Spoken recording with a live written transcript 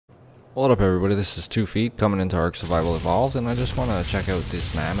What up everybody, this is 2 Feet coming into ARK Survival Evolved, and I just want to check out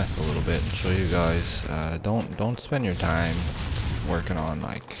this Mammoth a little bit and show you guys, don't spend your time working on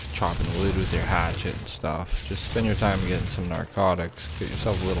like chopping wood with your hatchet and stuff. Just spend your time getting some narcotics, get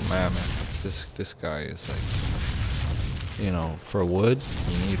yourself a little Mammoth. This guy is like, you know, for wood,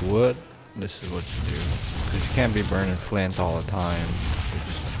 you need wood, this is what you do. Because you can't be burning flint all the time, you're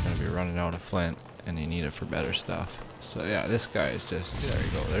just going to be running out of flint and you need it for better stuff. So yeah, this guy is just, there you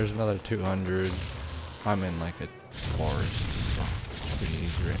go, there's another 200. I'm in like a forest, so it's pretty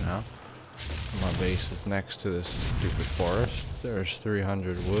easy right now. My base is next to this stupid forest. There's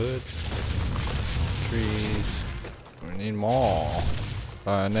 300 wood, trees, we need more.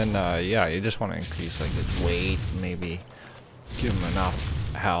 And then yeah, you just want to increase like his weight, maybe give him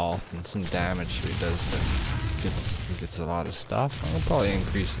enough health and some damage so he gets a lot of stuff. I'll probably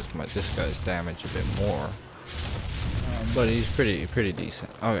increase this guy's damage a bit more. But he's pretty decent.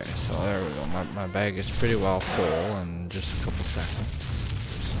 Okay, so there we go. My bag is pretty well full in just a couple seconds.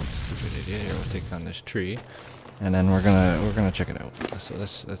 Some stupid idiot here will take down this tree, and then we're gonna check it out. So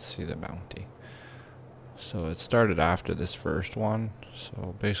let's see the bounty. So it started after this first one.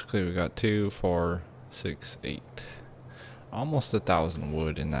 So basically we got 2, 4, 6, 8, almost 1,000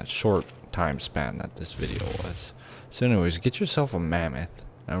 wood in that short time span that this video was. So anyways, get yourself a mammoth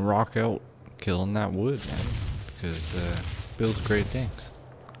and rock out killing that wood, man. Because builds great things.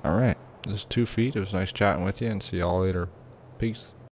 Alright, this is 2 Feet. It was nice chatting with you, and see y'all later. Peace.